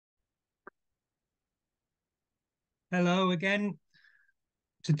Hello again.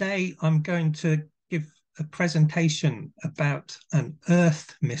 Today I'm going to give a presentation about an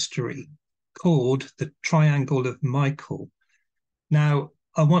Earth mystery called the Triangle of Michael. Now,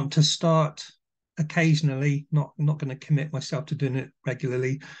 I want to start occasionally, not going to commit myself to doing it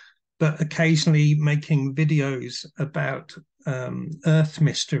regularly, but occasionally making videos about Earth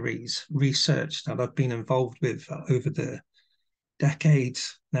mysteries, research that I've been involved with over the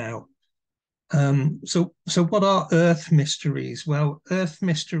decades now. So what are Earth mysteries? Well, Earth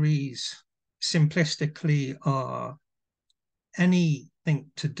mysteries simplistically are anything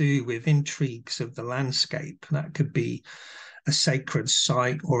to do with intrigues of the landscape. That could be a sacred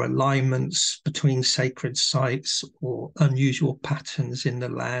site or alignments between sacred sites or unusual patterns in the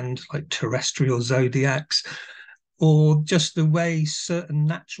land, like terrestrial zodiacs, or just the way certain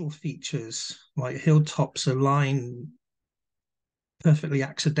natural features like hilltops align perfectly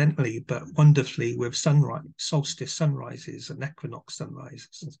accidentally, but wonderfully with sunrise, solstice sunrises and equinox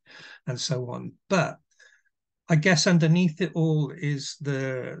sunrises and so on. But I guess underneath it all is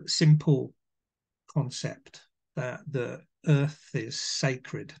the simple concept that the earth is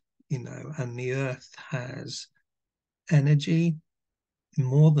sacred, and the earth has energy.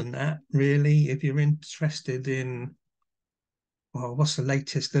 More than that, really, if you're interested in, well, what's the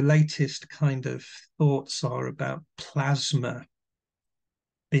latest? The latest kind of thoughts are about plasma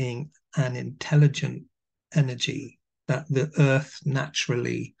being an intelligent energy that the earth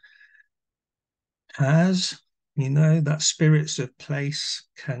naturally has, that spirits of place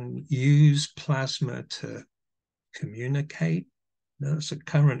can use plasma to communicate. That's a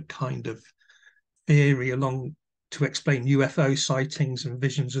current kind of theory along to explain UFO sightings and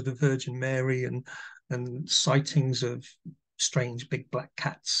visions of the Virgin Mary and sightings of strange big black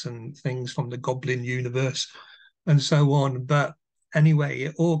cats and things from the Goblin universe and so on. But anyway,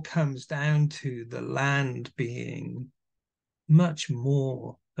 it all comes down to the land being much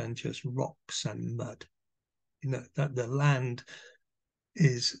more than just rocks and mud. That the land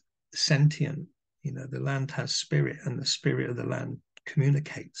is sentient. The land has spirit, and the spirit of the land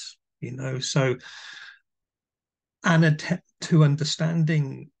communicates. So an attempt to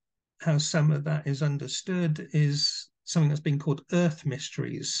understanding how some of that is understood is something that's been called Earth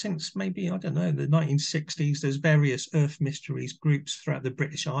mysteries since maybe, I don't know, the 1960s. There's various Earth mysteries groups throughout the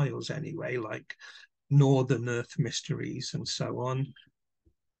British Isles anyway, like Northern Earth mysteries and so on.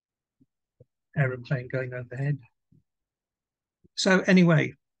 Aeroplane going overhead. So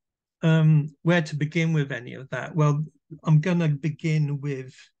anyway, where to begin with any of that? Well, I'm going to begin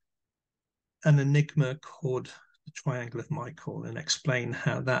with an enigma called the Triangle of Michael and explain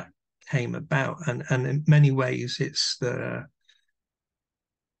how that came about. And in many ways, it's the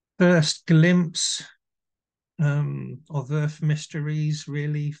first glimpse of Earth mysteries,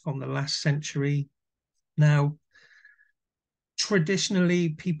 really, from the last century. Now, traditionally,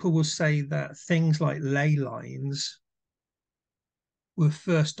 people will say that things like ley lines were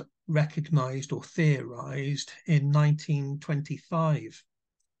first recognized or theorized in 1925.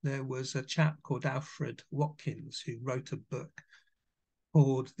 There was a chap called Alfred Watkins who wrote a book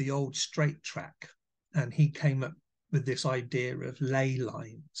called The Old Straight Track, and he came up with this idea of ley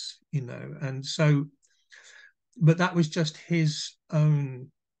lines, and so, but that was just his own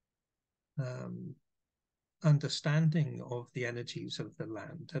understanding of the energies of the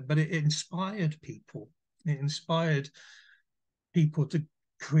land. But it inspired people. It inspired people to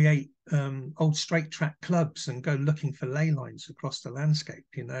create old straight track clubs and go looking for ley lines across the landscape.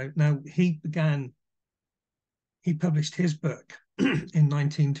 Now he published his book in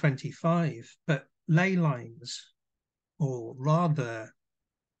 1925, but ley lines, or rather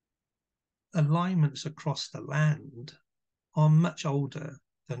alignments across the land, are much older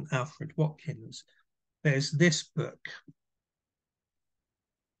than Alfred Watkins. There's this book,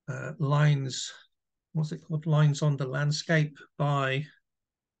 Lines, what's it called? Lines on the Landscape, by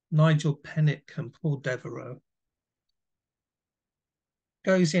Nigel Pennick and Paul Devereux.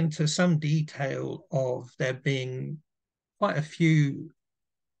 Goes into some detail of there being quite a few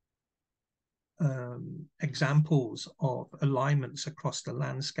examples of alignments across the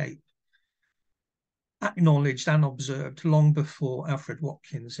landscape, acknowledged and observed long before Alfred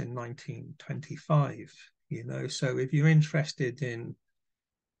Watkins in 1925. So if you're interested in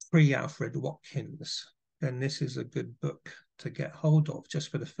pre-Alfred Watkins, then this is a good book to get hold of just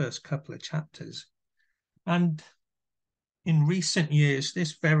for the first couple of chapters. And in recent years,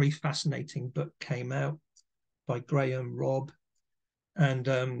 this very fascinating book came out by Graham Robb,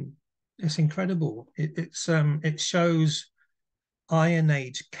 and it's incredible. It shows Iron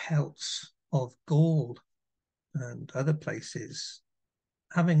Age Celts of Gaul and other places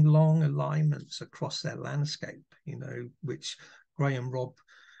having long alignments across their landscape, you know, which Graham Robb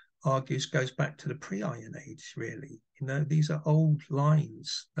argues goes back to the pre-Iron Age, really. You know, these are old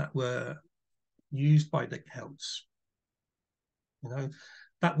lines that were used by the Celts. You know,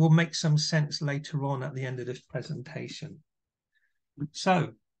 that will make some sense later on at the end of this presentation.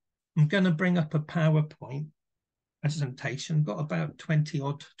 So I'm going to bring up a PowerPoint presentation. Got about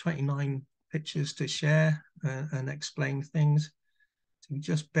 29 pictures to share and explain things. So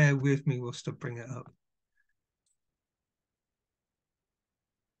just bear with me whilst I bring it up.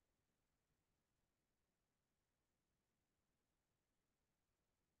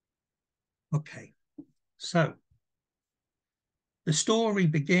 Okay, so the story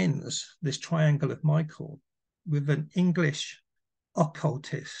begins, this triangle of Michael, with an English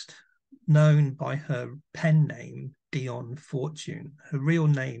occultist known by her pen name, Dion Fortune. Her real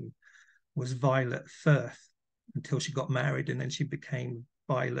name was Violet Firth until she got married, and then she became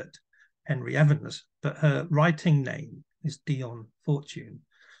Violet Henry Evans. But her writing name is Dion Fortune.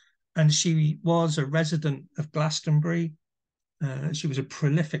 And she was a resident of Glastonbury. She was a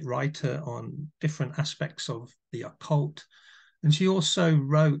prolific writer on different aspects of the occult. And she also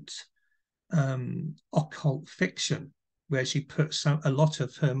wrote occult fiction, where she puts a lot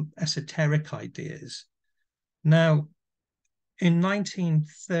of her esoteric ideas. Now, in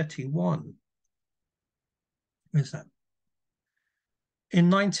 1931, where's that? In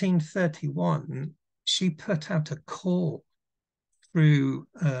 1931, she put out a call through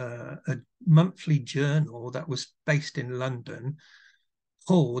a monthly journal that was based in London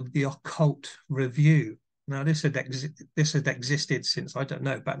called the Occult Review. Now, this had existed since, I don't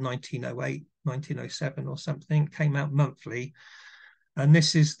know, about 1908, 1907 or something, came out monthly. And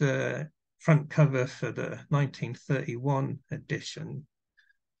this is the front cover for the 1931 edition.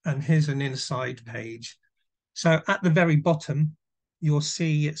 And here's an inside page. So at the very bottom, you'll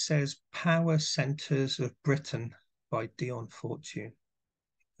see it says Power Centres of Britain by Dion Fortune.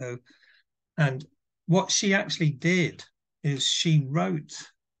 So, and what she actually did is she wrote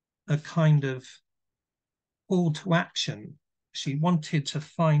a kind of call to action. She wanted to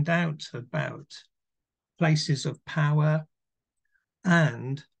find out about places of power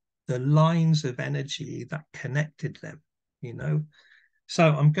and the lines of energy that connected them, you know. So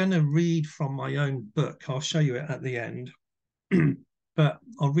I'm going to read from my own book. I'll show you it at the end, but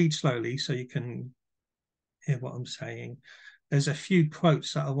I'll read slowly so you can hear what I'm saying. There's a few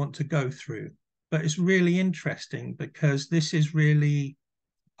quotes that I want to go through, but it's really interesting because this is really,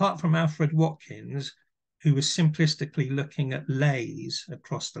 apart from Alfred Watkins, who was simplistically looking at lays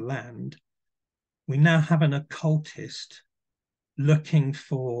across the land, we now have an occultist looking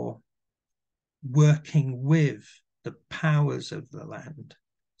for working with the powers of the land.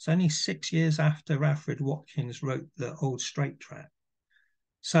 It's only 6 years after Alfred Watkins wrote the Old Straight Track.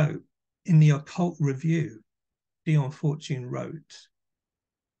 So in the Occult Review, Dion Fortune wrote,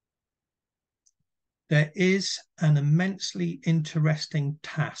 "There is an immensely interesting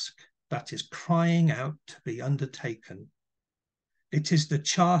task that is crying out to be undertaken. It is the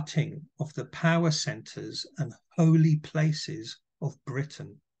charting of the power centres and holy places of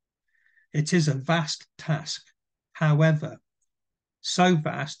Britain. It is a vast task, however, so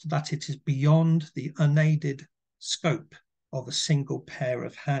vast that it is beyond the unaided scope of a single pair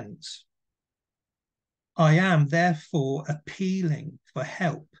of hands. I am therefore appealing for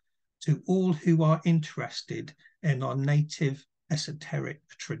help to all who are interested in our native esoteric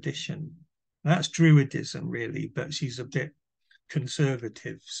tradition." That's Druidism, really, but she's a bit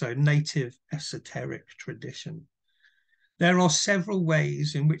conservative. So native esoteric tradition. There are several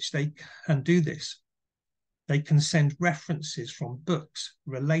ways in which they can do this. They can send references from books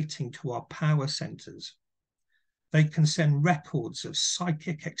relating to our power centers. They can send records of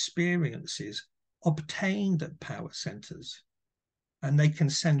psychic experiences obtained at power centers, and they can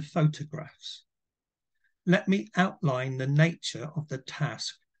send photographs. Let me outline the nature of the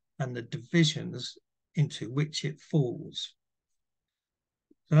task and the divisions into which it falls.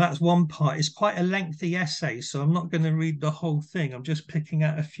 So that's one part. It's quite a lengthy essay, so I'm not going to read the whole thing. I'm just picking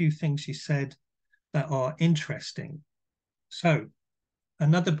out a few things she said that are interesting. So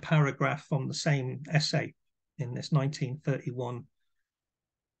another paragraph from the same essay in this 1931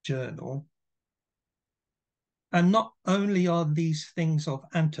 journal. And not only are these things of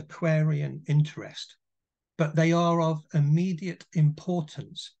antiquarian interest, but they are of immediate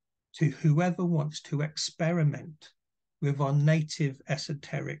importance to whoever wants to experiment with our native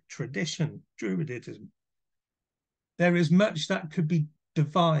esoteric tradition, Druidism. There is much that could be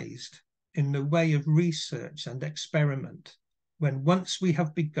devised in the way of research and experiment when once we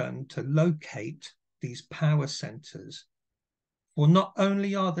have begun to locate these power centers For not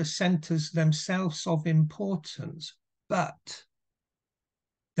only are the centres themselves of importance, but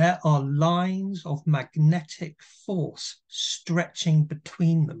there are lines of magnetic force stretching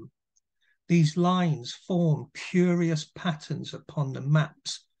between them. These lines form curious patterns upon the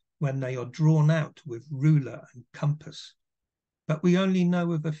maps when they are drawn out with ruler and compass, but we only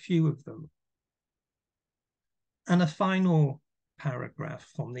know of a few of them. And a final paragraph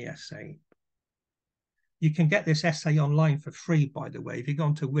from the essay. You can get this essay online for free, by the way. If you go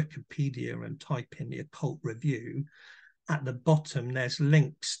onto Wikipedia and type in the Occult Review, at the bottom, there's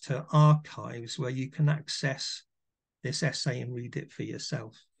links to archives where you can access this essay and read it for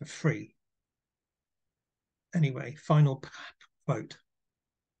yourself for free. Anyway, final quote.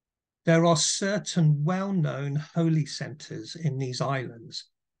 There are certain well-known holy centres in these islands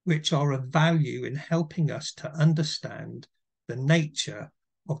which are of value in helping us to understand the nature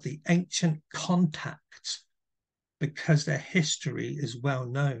of the ancient contacts because their history is well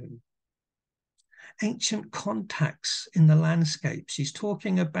known. Ancient contacts in the landscape. She's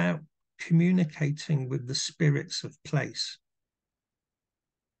talking about communicating with the spirits of place.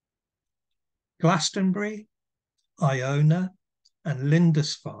 Glastonbury, Iona, and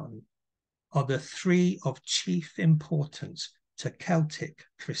Lindisfarne are the three of chief importance to Celtic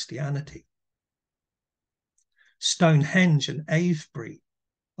Christianity. Stonehenge and Avebury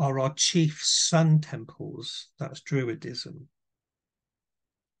are our chief sun temples, that's Druidism.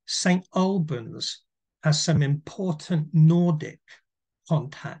 St. Albans has some important Nordic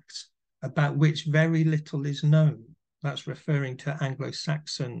contacts about which very little is known. That's referring to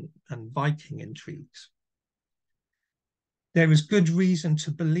Anglo-Saxon and Viking intrigues. There is good reason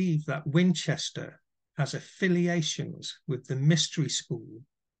to believe that Winchester has affiliations with the mystery school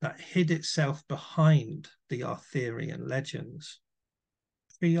that hid itself behind the Arthurian legends.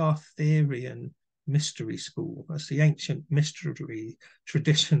 The Arthurian mystery school, that's the ancient mystery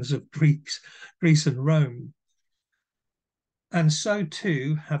traditions of Greece and Rome. And so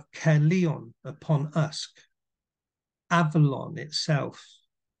too have Caerleon upon Usk, Avalon itself,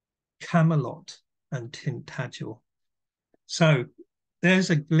 Camelot, and Tintagel. So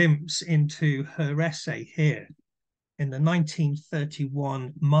there's a glimpse into her essay here in the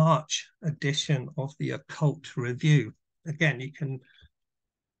 1931 March edition of the Occult Review. Again, you can,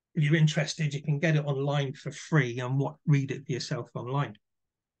 if you're interested, you can get it online for free and read it for yourself online.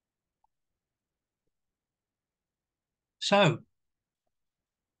 So,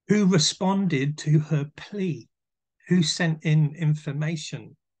 who responded to her plea? Who sent in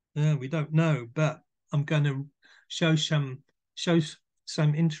information? We don't know, but I'm going to show some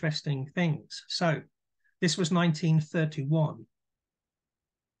interesting things. So, this was 1931.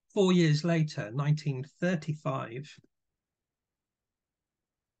 4 years later, 1935,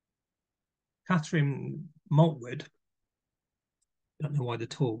 Catherine Maltwood, don't know why the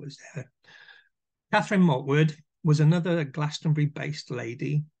tour was there. Catherine Maltwood was another Glastonbury-based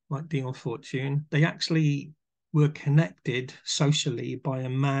lady like Dion Fortune. They actually were connected socially by a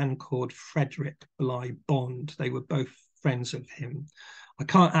man called Frederick Bligh Bond. They were both friends of him. I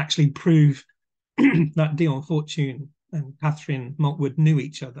can't actually prove that Dion Fortune and Catherine Maltwood knew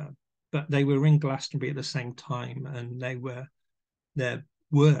each other, but they were in Glastonbury at the same time, and their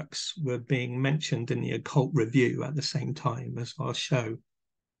works were being mentioned in the Occult Review at the same time as our show.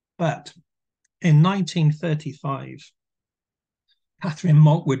 But in 1935, Catherine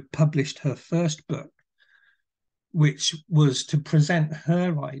Maltwood published her first book, which was to present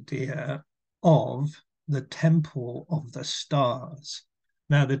her idea of the Temple of the Stars.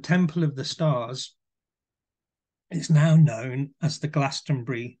 Now, the Temple of the Stars is now known as the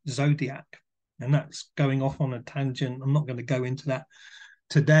Glastonbury Zodiac, and that's going off on a tangent. I'm not going to go into that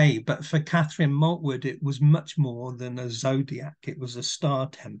today, but for Catherine Maltwood, it was much more than a zodiac. It was a star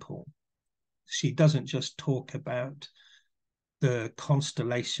temple. She doesn't just talk about the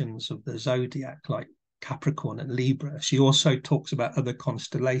constellations of the zodiac like Capricorn and Libra. She also talks about other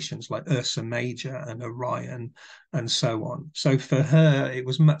constellations like Ursa Major and Orion and so on. So for her, it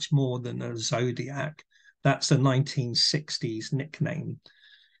was much more than a zodiac. That's the 1960s nickname.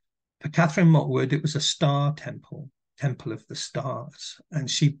 For Catherine Maltwood, it was a star temple, Temple of the Stars. And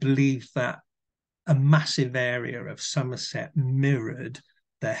she believed that a massive area of Somerset mirrored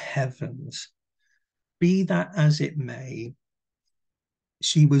the heavens. Be that as it may,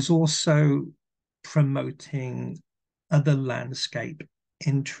 she was also promoting other landscape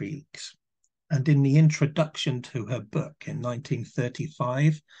intrigues. And in the introduction to her book in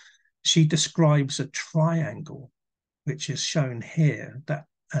 1935, she describes a triangle, which is shown here,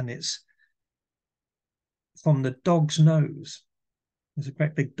 and it's from the dog's nose There's a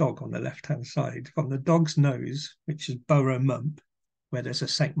great big dog on the left-hand side. From the dog's nose, which is Borough Mump, where there's a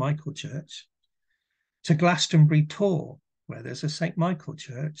St. Michael Church, to Glastonbury Tor, where there's a St. Michael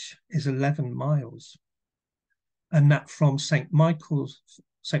Church, is 11 miles. And that from St. Michael's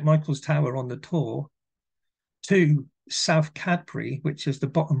Tower on the Tor to South Cadbury, which is the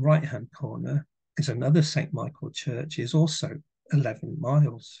bottom right-hand corner, is another St. Michael Church, is also 11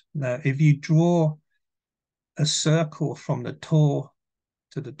 miles. Now, if you draw a circle from the Tor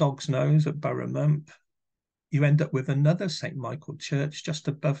to the dog's nose at Borough Mump, you end up with another St. Michael Church just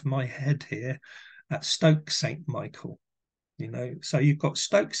above my head here at Stoke St. Michael. So you've got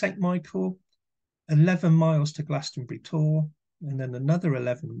Stoke St. Michael, 11 miles to Glastonbury Tor, and then another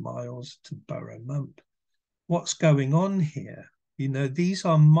 11 miles to Borough Mump. What's going on here? These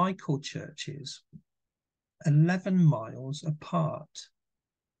are Michael churches, 11 miles apart,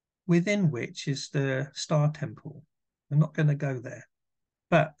 within which is the Star Temple. I'm not going to go there.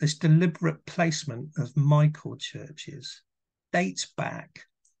 But this deliberate placement of Michael churches dates back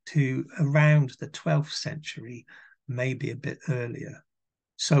to around the 12th century, maybe a bit earlier.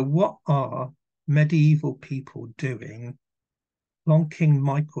 So what are medieval people doing plonking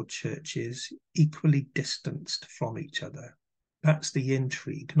Michael churches equally distanced from each other? That's the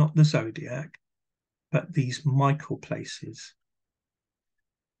intrigue, not the zodiac, but these Michael places,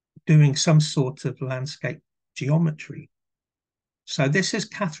 doing some sort of landscape geometry. So this is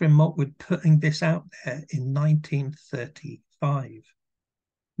Catherine Maltwood putting this out there in 1935.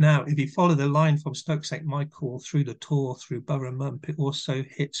 Now, if you follow the line from Stoke St. Michael through the Tor, through Borough Mump, it also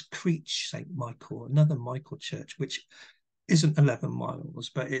hits Creech St. Michael, another Michael church, which isn't 11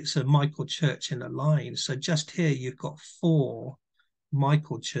 miles, but it's a Michael church in a line. So just here, you've got 4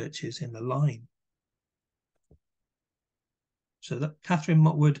 Michael churches in a line. So that Catherine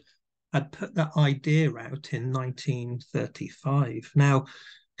Maltwood had put that idea out in 1935. Now,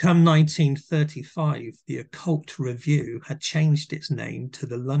 come 1935, the Occult Review had changed its name to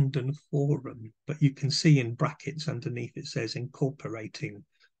the London Forum, but you can see in brackets underneath it says incorporating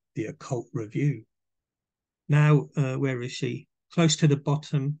the Occult Review. Now, where is she? Close to the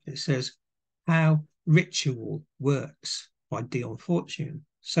bottom, it says How Ritual Works by Dion Fortune.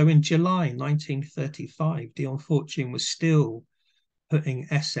 So in July 1935, Dion Fortune was still putting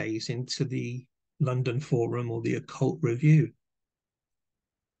essays into the London Forum or the Occult Review.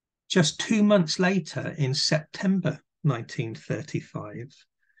 Just 2 months later, in September 1935,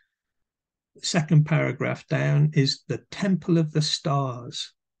 the second paragraph down is The Temple of the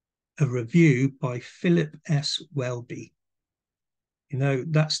Stars, a review by Philip S. Welby.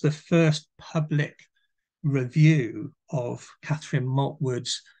 That's the first public review of Catherine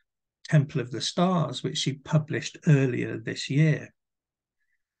Maltwood's Temple of the Stars, which she published earlier this year.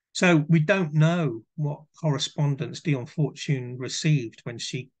 So we don't know what correspondence Dion Fortune received when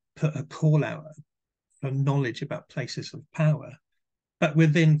she put a call out for knowledge about places of power. But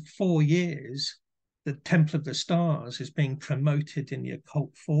within 4 years, the Temple of the Stars is being promoted in the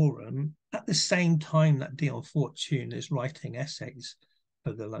Occult Forum at the same time that Dion Fortune is writing essays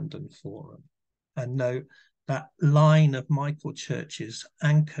for the London Forum. And note that line of Michael churches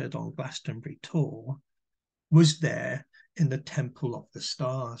anchored on Glastonbury Tor was there in the Temple of the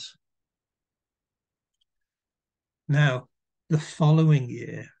Stars. Now, the following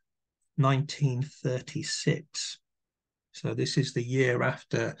year, 1936, so this is the year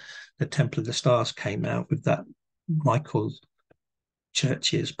after the Temple of the Stars came out with that Michael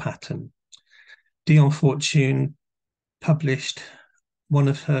churches pattern, Dion Fortune published one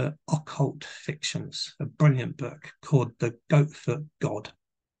of her occult fictions, a brilliant book called The Goatfoot God.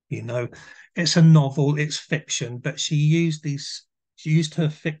 It's a novel, it's fiction, but she used her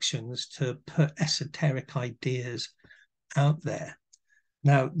fictions to put esoteric ideas out there.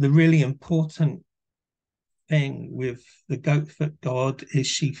 Now, the really important thing with The Goatfoot God is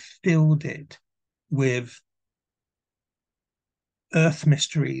she filled it with earth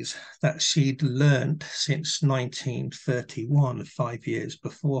mysteries that she'd learned since 1931, 5 years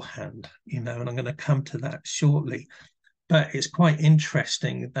beforehand, and I'm going to come to that shortly. But it's quite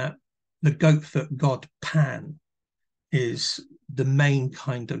interesting that the Goatfoot God Pan is the main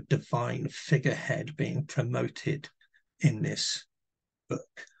kind of divine figurehead being promoted in this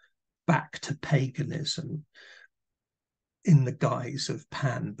book, back to paganism in the guise of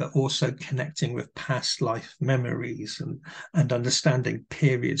Pan, but also connecting with past life memories and understanding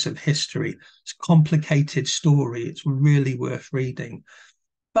periods of history. It's a complicated story. It's really worth reading.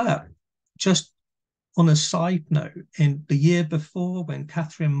 But just on a side note, in the year before, when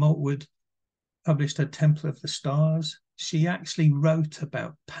Catherine Maltwood published her Temple of the Stars, she actually wrote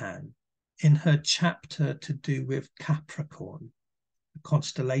about Pan in her chapter to do with Capricorn. the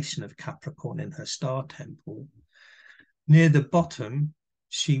constellation of Capricorn in her star temple. Near the bottom,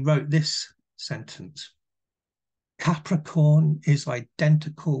 she wrote this sentence: Capricorn is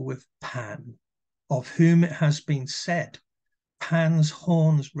identical with Pan, of whom it has been said, Pan's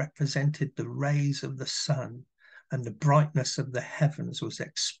horns represented the rays of the sun, and the brightness of the heavens was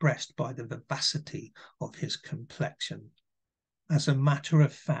expressed by the vivacity of his complexion. As a matter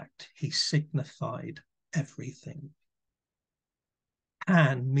of fact, he signified everything.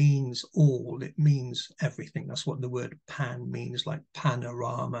 Pan means all, it means everything. That's what the word pan means, like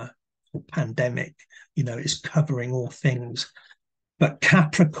panorama or pandemic, you know, it's covering all things. But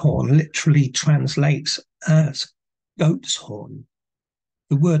Capricorn literally translates as goat's horn.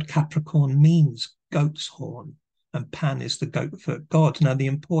 The word Capricorn means goat's horn, and Pan is the goat-foot god. Now, the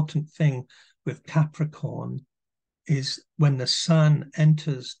important thing with Capricorn is when the sun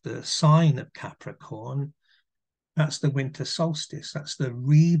enters the sign of Capricorn, that's the winter solstice. That's the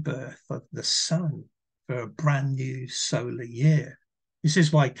rebirth of the sun for a brand new solar year. This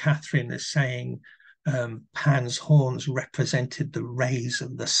is why Catherine is saying Pan's horns represented the rays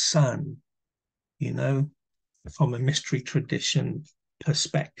of the sun, you know, from a mystery tradition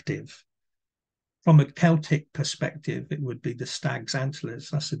perspective. From a Celtic perspective, it would be the stag's antlers.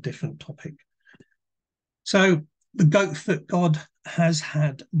 That's a different topic. So the goat-foot god has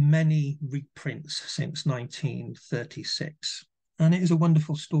had many reprints since 1936, and it is a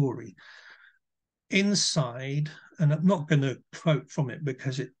wonderful story. Inside, and I'm not going to quote from it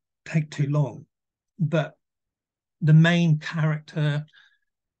because it takes too long, but the main character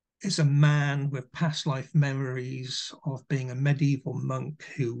is a man with past life memories of being a medieval monk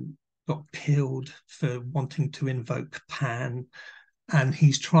who got killed for wanting to invoke Pan, and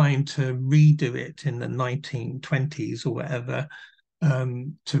he's trying to redo it in the 1920s or whatever,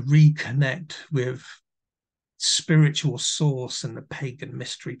 to reconnect with spiritual source and the pagan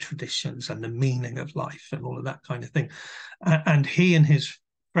mystery traditions and the meaning of life and all of that kind of thing. And he and his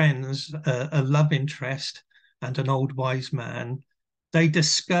friends, a love interest and an old wise man, they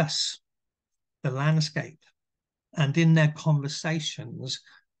discuss the landscape. And in their conversations,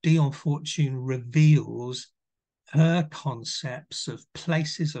 Dion Fortune reveals her concepts of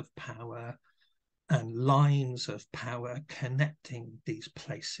places of power and lines of power connecting these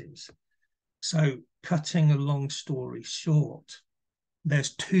places. So, cutting a long story short,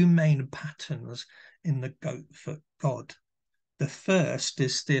 there's two main patterns in the goat-foot god. The first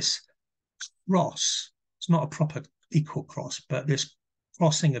is this cross. It's not a proper equal cross, but this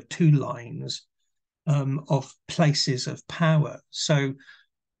crossing of two lines of places of power. So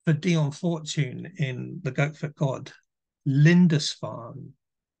for Dion Fortune in the goat-foot god, Lindisfarne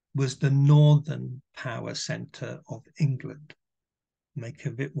was the northern power centre of England. Make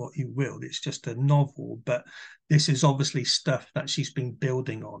of it what you will. It's just a novel, but this is obviously stuff that she's been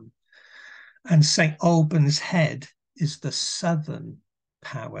building on. And St. Alban's Head is the southern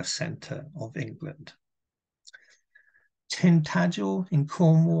power centre of England. Tintagel in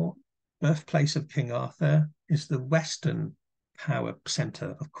Cornwall, birthplace of King Arthur, is the western power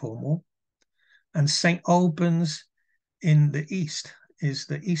centre of Cornwall. And St. Albans in the east is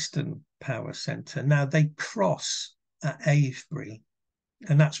the eastern power centre. Now they cross at Avebury,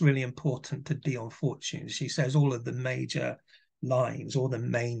 and that's really important to Dion Fortune. She says all of the major lines, all the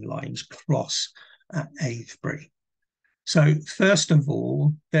main lines cross at Avebury. So first of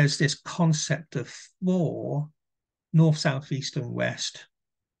all, there's this concept of four north, south, east, and west,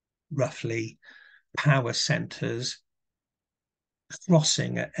 roughly, power centres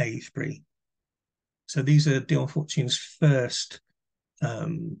crossing at Avebury. So these are Dion Fortune's first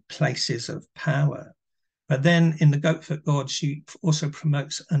places of power. But then in the goat-foot god, she also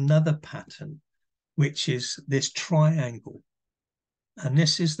promotes another pattern, which is this triangle. And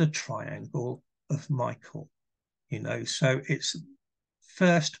this is the triangle of Michael, you know, so it's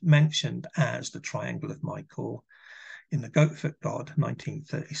first mentioned as the triangle of Michael in the goat-foot god,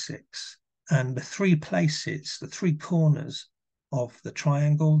 1936. And the three places, the three corners of the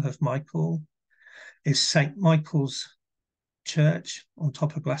triangle of Michael is St. Michael's Church on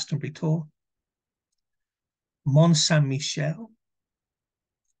top of Glastonbury Tor, Mont Saint-Michel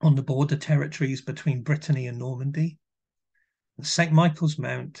on the border territories between Brittany and Normandy, and St. Michael's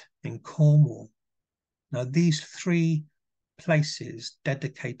Mount in Cornwall. Now, these three places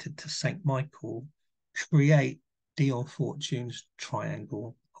dedicated to St. Michael create Dion Fortune's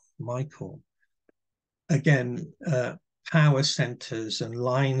triangle of Michael. Again, power centers and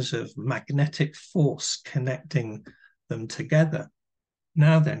lines of magnetic force connecting them together.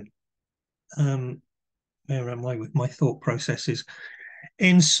 Now then, where am I with my thought processes?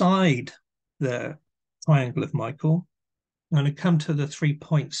 Inside the triangle of Michael, I'm going to come to the 3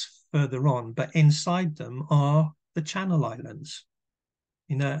 points further on, but inside them are the Channel Islands,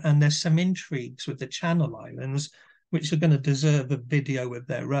 and there's some intrigues with the Channel Islands, which are going to deserve a video of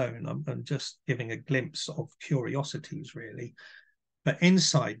their own. I'm just giving a glimpse of curiosities, really. But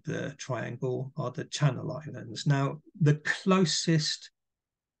inside the triangle are the Channel Islands. Now, the closest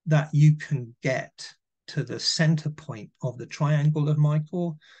that you can get to the center point of the Triangle of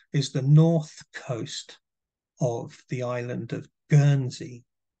Michael is the north coast of the island of Guernsey.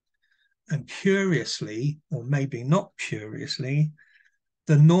 And curiously, or maybe not curiously,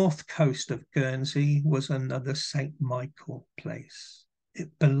 the north coast of Guernsey was another St. Michael place.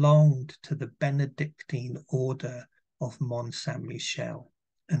 It belonged to the Benedictine order of Mont Saint-Michel,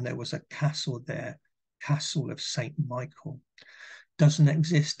 and there was a castle there, Castle of St. Michael. Doesn't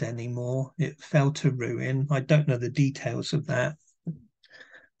exist anymore. It fell to ruin. I don't know the details of that.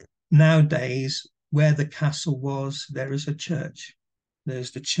 Nowadays, where the castle was, there is a church.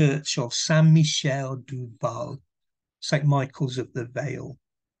 There's the church of Saint-Michel du Val, St. Michael's of the Vale,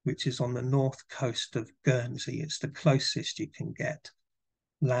 which is on the north coast of Guernsey. It's the closest you can get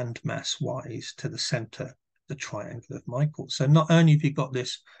landmass-wise to the centre, the Triangle of Michael. So not only have you got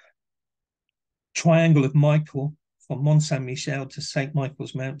this Triangle of Michael from Mont Saint-Michel to St.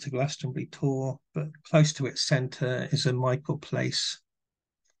 Michael's Mount to Glastonbury Tor, but close to its centre is a Michael place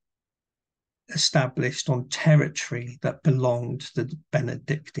established on territory that belonged to the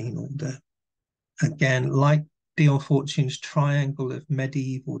Benedictine order. Again, like Dion Fortune's triangle of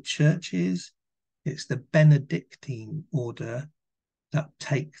medieval churches, it's the Benedictine order that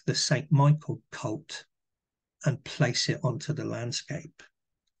take the St. Michael cult and place it onto the landscape.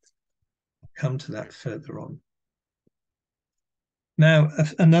 I'll come to that further on. Now,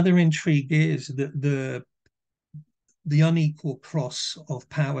 another intrigue is that the unequal cross of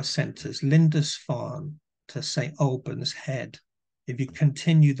power centres, Lindisfarne to St. Albans Head. If you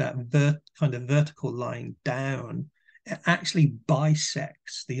continue that kind of vertical line down, it actually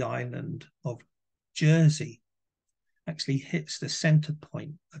bisects the island of Jersey, actually hits the centre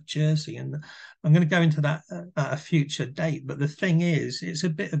point of Jersey. And I'm going to go into that at a future date. But the thing is, it's a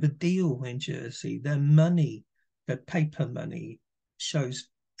bit of a deal in Jersey. Their money, their paper money, shows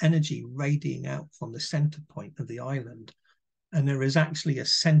energy radiating out from the centre point of the island. And there is actually a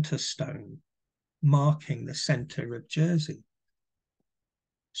centre stone marking the centre of Jersey.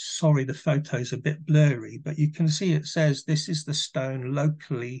 Sorry, the photo's a bit blurry, but you can see it says this is the stone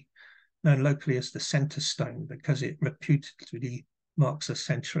known locally as the centre stone, because it reputedly marks the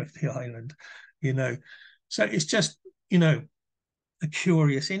centre of the island, So it's just, a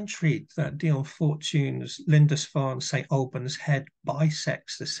curious intrigue that Dion Fortune's Lindisfarne St. Albans Head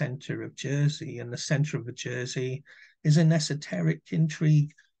bisects the centre of Jersey, and the centre of Jersey is an esoteric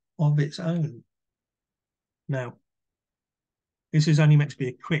intrigue of its own. Now, this is only meant to be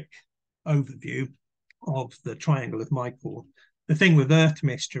a quick overview of the Triangle of Michael. The thing with Earth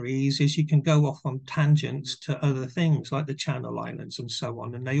mysteries is you can go off on tangents to other things like the Channel Islands and so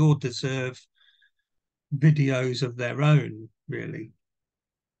on, and they all deserve videos of their own, really.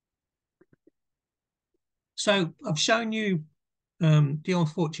 So I've shown you Dion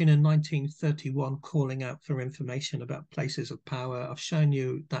Fortune in 1931 calling out for information about places of power. I've shown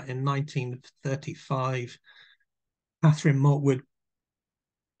you that in 1935, Catherine Maltwood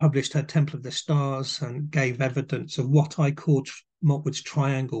published her Temple of the Stars and gave evidence of what I call Maltwood's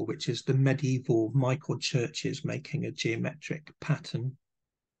triangle, which is the medieval Michael churches making a geometric pattern.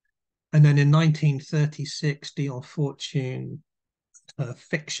 And then in 1936, Dion Fortune, her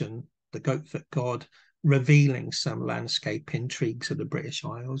fiction, The Goatfoot God, revealing some landscape intrigues of the British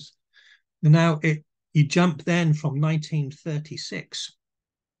Isles. And now you jump then from 1936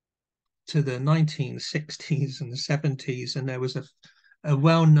 to the 1960s and the 70s, and there was a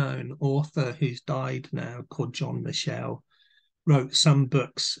well-known author who's died now called John Michel, wrote some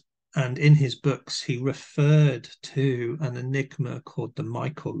books, and in his books he referred to an enigma called the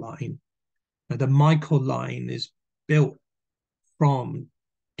Michael Line. Now, the Michael Line is built from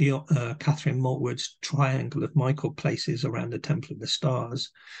Catherine Maltwood's triangle of Michael places around the Temple of the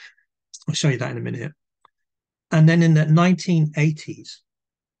Stars. I'll show you that in a minute. And then in the 1980s,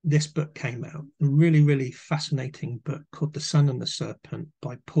 this book came out, a really, really fascinating book called The Sun and the Serpent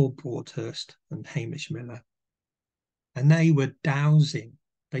by Paul Broadhurst and Hamish Miller. And they were dowsing.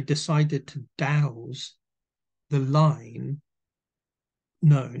 They decided to dowse the line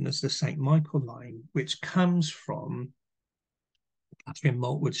known as the St. Michael Line, which comes from Catherine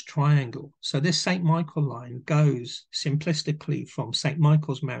Maltwood's triangle. So this St. Michael Line goes simplistically from St.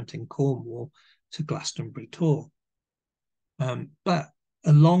 Michael's Mount in Cornwall to Glastonbury Tor. But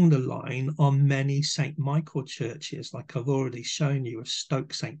along the line are many St. Michael churches, like I've already shown you, of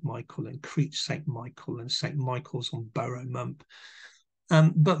Stoke St. Michael and Creech St. Michael and St. Michael's on Borough Mump.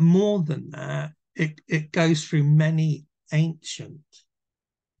 But more than that, it goes through many ancient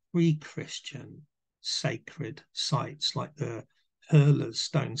pre-Christian sacred sites like the Hurler's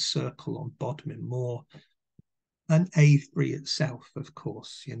Stone Circle on Bodmin Moor and Avebury itself, of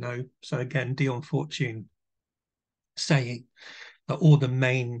course, you know. So again, Dion Fortune saying that all the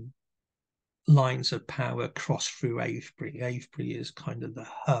main lines of power cross through Avebury. Avebury is kind of the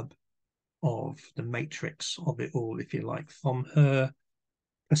hub of the matrix of it all, if you like, from her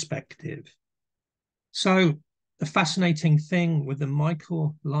perspective. So the fascinating thing with the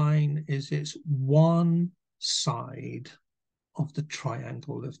Michael line is it's one side of the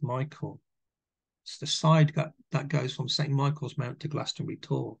triangle of Michael. It's the side that goes from St. Michael's Mount to Glastonbury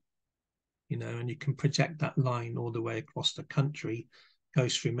Tor, you know, and you can project that line all the way across the country,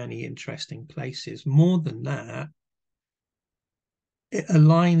 goes through many interesting places. More than that, it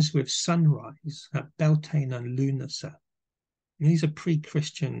aligns with sunrise at Beltane and Lunasa. These are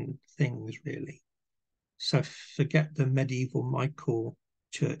pre-Christian things, really. So forget the medieval Michael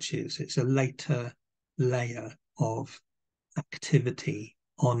churches. It's a later layer of activity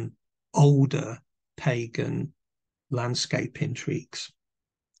on older pagan landscape intrigues.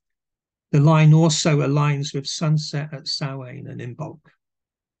 The line also aligns with sunset at Samhain and Imbolc.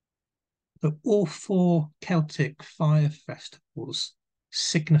 But all four Celtic fire festivals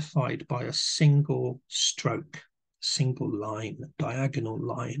signified by a single stroke, single line, a diagonal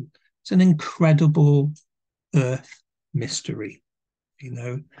line. It's an incredible earth mystery, you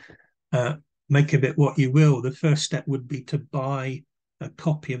know. Make of it what you will. The first step would be to buy a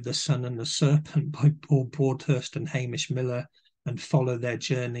copy of The Sun and the Serpent by Paul Broadhurst and Hamish Miller and follow their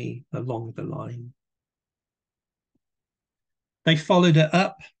journey along the line. They followed it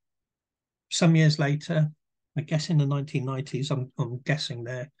up some years later, I guess in the 1990s, I'm guessing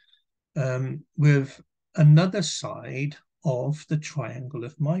there, with another side of the Triangle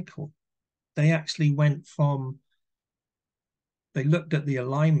of Michael. They actually went from, they looked at the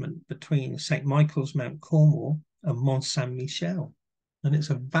alignment between St. Michael's Mount Cornwall and Mont Saint-Michel. And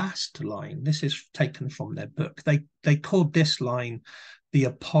it's a vast line. This is taken from their book. They called this line the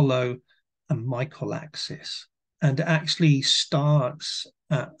Apollo and Michael axis. And it actually starts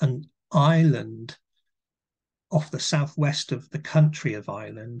at an island off the southwest of the country of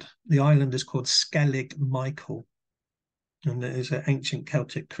Ireland. The island is called Skellig Michael. And there is an ancient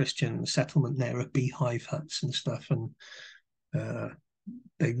Celtic Christian settlement there of beehive huts and stuff. And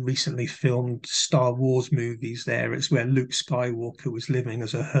they recently filmed Star Wars movies there. It's where Luke Skywalker was living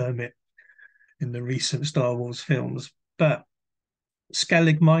as a hermit in the recent Star Wars films. But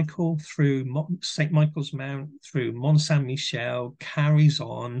Skellig Michael through St. Michael's Mount, through Mont Saint-Michel, carries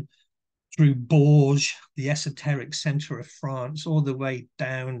on through Bourges, the esoteric center of France, all the way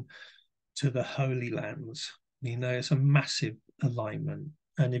down to the Holy Lands. You know, it's a massive alignment.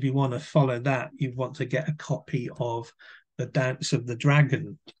 And if you want to follow that, you want to get a copy of The Dance of the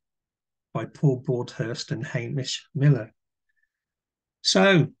Dragon by Paul Broadhurst and Hamish Miller.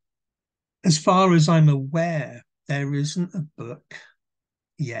 So, as far as I'm aware, there isn't a book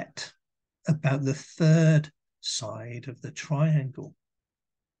yet about the third side of the triangle.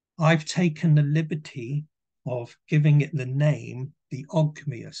 I've taken the liberty of giving it the name the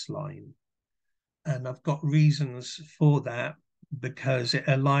Ogmios Line. And I've got reasons for that because it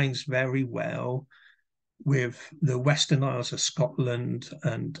aligns very well with the Western Isles of Scotland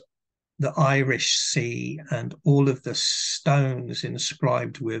and the Irish Sea and all of the stones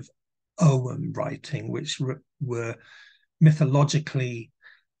inscribed with Ogham writing, which were mythologically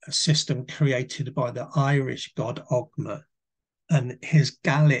a system created by the Irish god Ogma. And his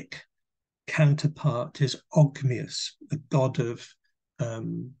Gaelic counterpart is Ogmios, the god of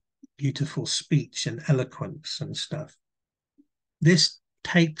beautiful speech and eloquence and stuff. This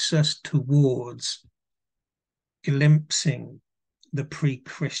takes us towards glimpsing the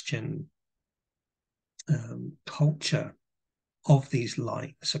pre-Christian culture of these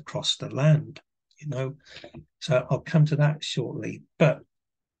lines across the land, you know. So I'll come to that shortly. But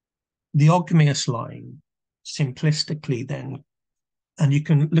the Ogmios line, simplistically then, and you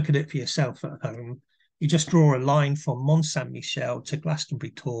can look at it for yourself at home, you just draw a line from Mont Saint-Michel to Glastonbury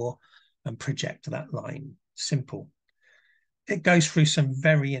Tor and project that line. Simple. It goes through some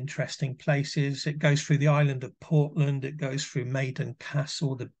very interesting places. It goes through the island of Portland. It goes through Maiden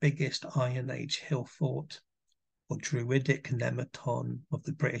Castle, the biggest Iron Age hill fort or Druidic Nemeton of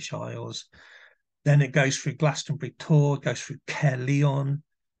the British Isles. Then it goes through Glastonbury Tor, goes through Caerleon,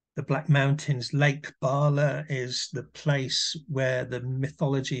 the Black Mountains. Lake Bala is the place where the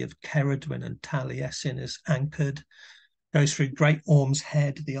mythology of Ceridwen and Taliesin is anchored. Goes through Great Orm's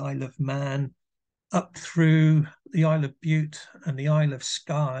Head, the Isle of Man, up through the Isle of Bute and the Isle of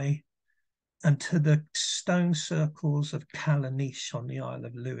Skye, and to the stone circles of Callanish on the Isle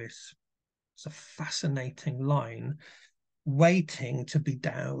of Lewis. It's a fascinating line, waiting to be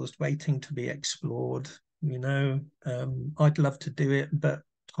dowsed, waiting to be explored. I'd love to do it, but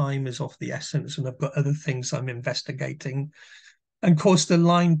time is of the essence, and I've got other things I'm investigating. And of course, the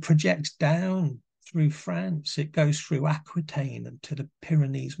line projects down through France. It goes through Aquitaine and to the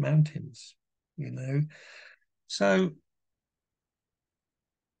Pyrenees Mountains, So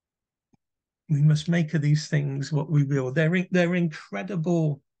we must make of these things what we will. They're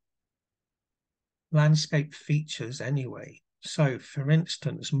incredible landscape features anyway. So, for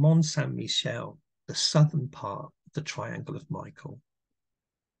instance, Mont Saint-Michel, the southern part of the Triangle of Michael,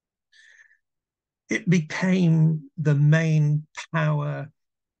 it became the main power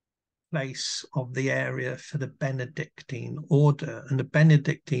place of the area for the Benedictine order, and the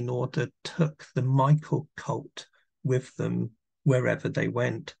Benedictine order took the Michael cult with them wherever they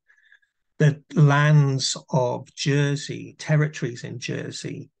went. The lands of Jersey, territories in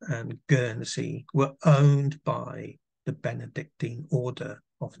Jersey and Guernsey, were owned by the Benedictine order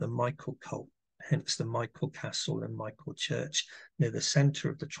of the Michael cult, hence the Michael Castle and Michael Church near the centre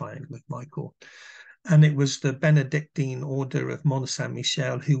of the Triangle of Michael. And it was the Benedictine order of Mont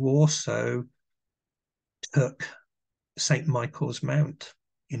Saint-Michel who also took St. Michael's Mount,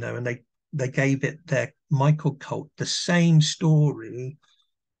 and they gave it their Michael cult, the same story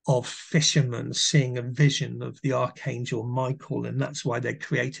of fishermen seeing a vision of the Archangel Michael, and that's why they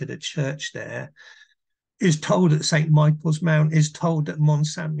created a church there, is told at St. Michael's Mount, is told at Mont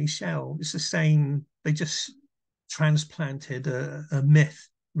Saint-Michel. It's the same, they just transplanted a myth,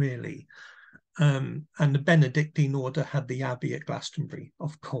 really. And the Benedictine order had the abbey at Glastonbury,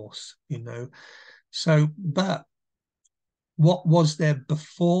 of course, So, but what was there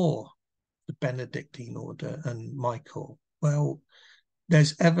before the Benedictine order and Michael? Well,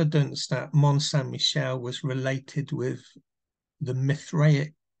 there's evidence that Mont Saint-Michel was related with the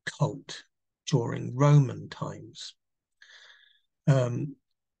Mithraic cult during Roman times.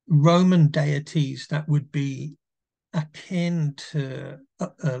 Roman deities that would be akin to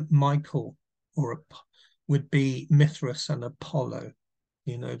Michael would be Mithras and Apollo,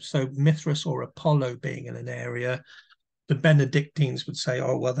 so Mithras or Apollo being in an area, the Benedictines would say,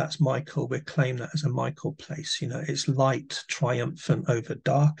 oh, well, that's Michael, we claim that as a Michael place, it's light triumphant over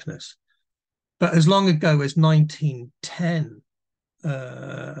darkness. But as long ago as 1910,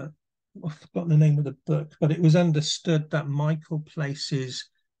 I've forgotten the name of the book, but it was understood that Michael places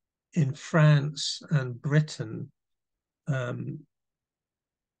in France and Britain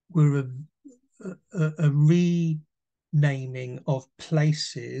were a renaming of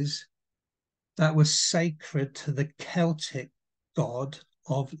places that was sacred to the Celtic god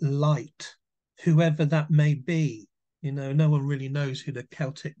of light, whoever that may be. No one really knows who the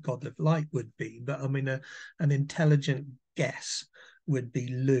Celtic god of light would be, but I mean, an intelligent guess would be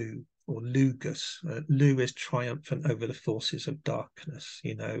Lu or Lugus. Lu is triumphant over the forces of darkness,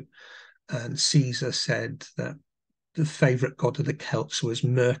 and Caesar said that the favourite god of the Celts was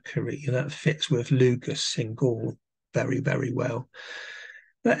Mercury, and that fits with Lugus in Gaul very, very well.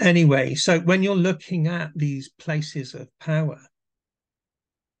 But anyway, so when you're looking at these places of power,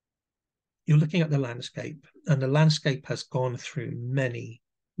 you're looking at the landscape, and the landscape has gone through many,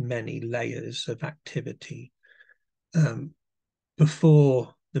 many layers of activity.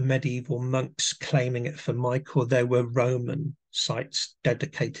 Before the medieval monks claiming it for Michael, there were Roman sites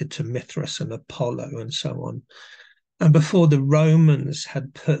dedicated to Mithras and Apollo and so on. And before the Romans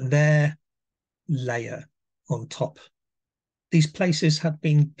had put their layer on top, these places had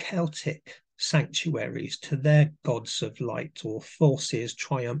been Celtic sanctuaries to their gods of light or forces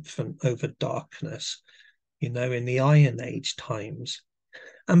triumphant over darkness, in the Iron Age times.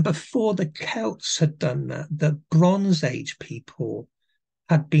 And before the Celts had done that, the Bronze Age people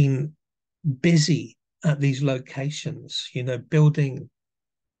had been busy at these locations, building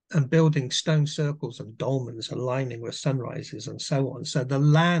stone circles and dolmens aligning with sunrises and so on. So the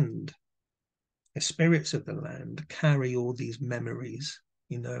land, the spirits of the land carry all these memories,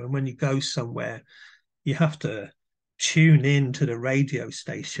 and when you go somewhere, you have to tune in to the radio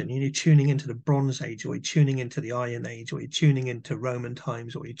station. You're tuning into the Bronze Age, or you're tuning into the Iron Age, or you're tuning into Roman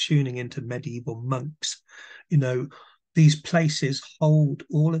times, or you're tuning into medieval monks. These places hold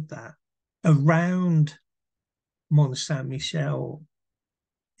all of that. Around Mont Saint-Michel,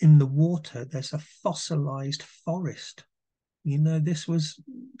 in the water, there's a fossilized forest. This was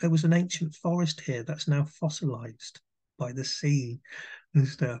there was an ancient forest here that's now fossilized by the sea and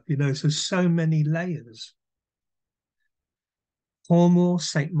stuff, you know, so many layers. Cornwall,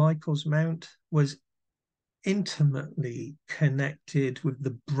 St. Michael's Mount was intimately connected with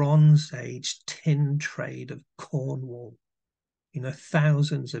the Bronze Age tin trade of Cornwall. You know,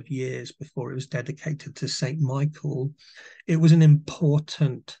 thousands of years before it was dedicated to St. Michael, it was an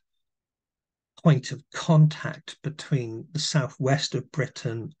important point of contact between the southwest of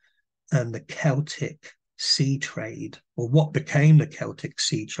Britain and the Celtic sea trade, or what became the Celtic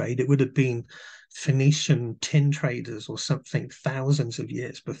sea trade. It would have been Phoenician tin traders or something thousands of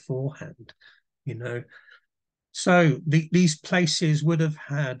years beforehand, you know. So these places would have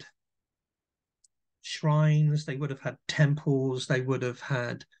had shrines, they would have had temples, they would have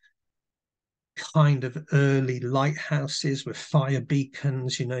had kind of early lighthouses with fire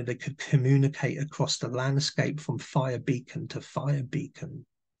beacons. You know, they could communicate across the landscape from fire beacon to fire beacon.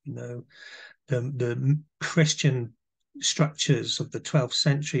 You know, the Christian structures of the 12th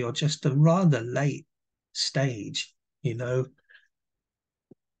century are just a rather late stage. You know,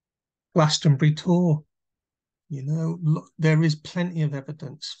 Glastonbury Tor, you know, look, there is plenty of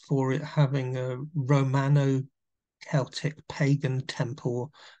evidence for it having a Romano Celtic pagan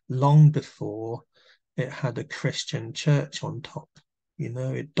temple long before it had a Christian church on top. You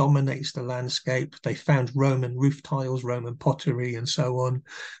know, it dominates the landscape. They found Roman roof tiles, Roman pottery, and so on.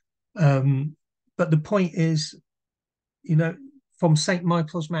 But the point is, you know, from St.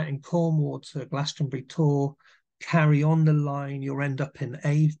 Michael's Mount in Cornwall to Glastonbury Tor, carry on the line, you'll end up in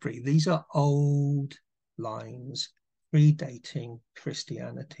Avebury. These are old lines predating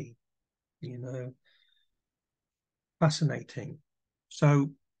Christianity, you know. Fascinating.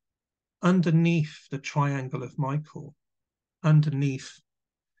 So underneath the Triangle of Michael, underneath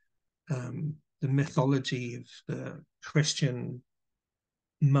the mythology of the Christian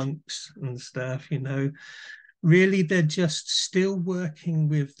monks and stuff, you know, really they're just still working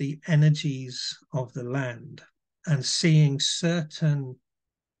with the energies of the land and seeing certain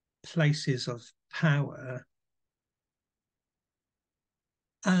places of power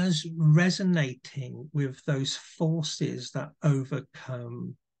as resonating with those forces that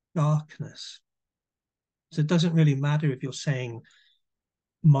overcome darkness. So it doesn't really matter if you're saying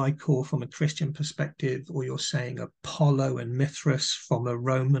Michael from a Christian perspective, or you're saying Apollo and Mithras from a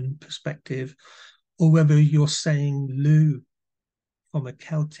Roman perspective, or whether you're saying Lu from a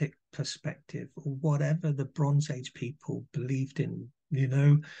Celtic perspective, or whatever the Bronze Age people believed in. You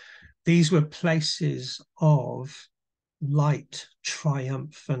know, these were places of light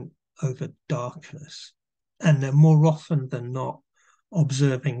triumphant over darkness. And they're more often than not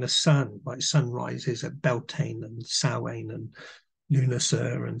observing the sun, like sunrises at Beltane and Samhain and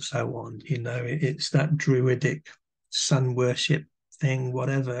Lunacer and so on. You know, it's that druidic sun worship thing,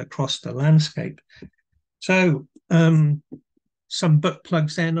 whatever, across the landscape. So some book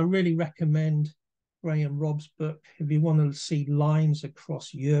plugs then. I really recommend Graham Robb's book if you want to see lines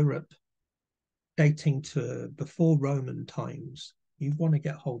across Europe dating to before Roman times. You want to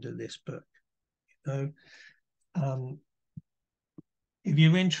get hold of this book. You know, if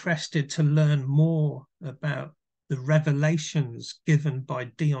you're interested to learn more about the revelations given by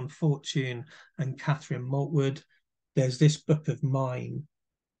Dion Fortune and Catherine Maltwood, there's this book of mine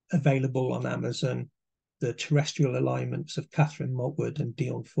available on Amazon, The Terrestrial Alignments of Catherine Maltwood and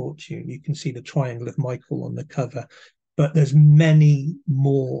Dion Fortune. You can see the Triangle of Michael on the cover, but there's many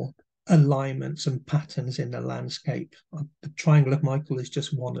more alignments and patterns in the landscape. The Triangle of Michael is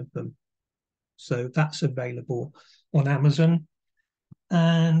just one of them. So that's available on Amazon.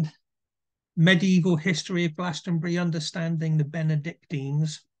 And Medieval History of Glastonbury, Understanding the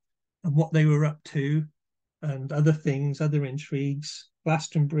Benedictines and what they were up to, and other things, other intrigues.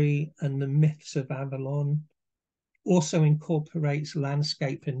 Glastonbury and the Myths of Avalon also incorporates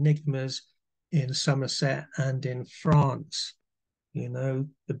landscape enigmas in Somerset and in France. You know,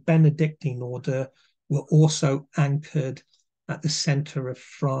 the Benedictine order were also anchored at the center of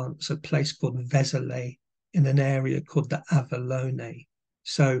France, a place called Vézelay, in an area called the Avallone.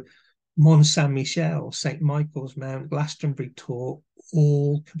 So Mont Saint-Michel, St. Michael's Mount, Glastonbury Tor,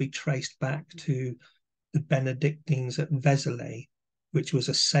 all can be traced back to the Benedictines at Vézelay, which was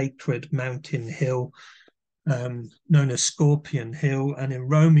a sacred mountain hill known as Scorpion Hill. And in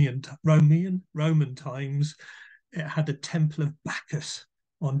Roman times, it had a temple of Bacchus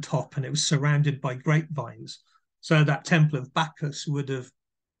on top, and it was surrounded by grapevines. So that temple of Bacchus would have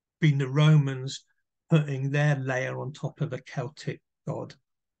been the Romans putting their layer on top of a Celtic god.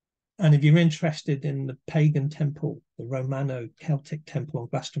 And if you're interested in the pagan temple, the Romano Celtic temple on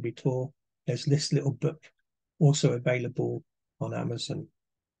Glastonbury Tor, there's this little book also available on Amazon.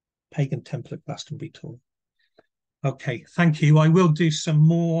 Pagan Temple of Glastonbury tour. Okay, thank you. I will do some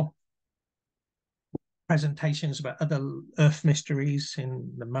more presentations about other earth mysteries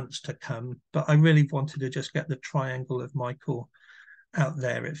in the months to come, but I really wanted to just get the Triangle of Michael out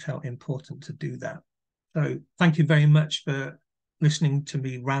there. It felt important to do that. So thank you very much for listening to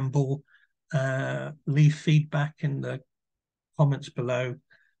me ramble. Leave feedback in the comments below.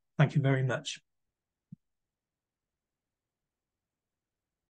 Thank you very much.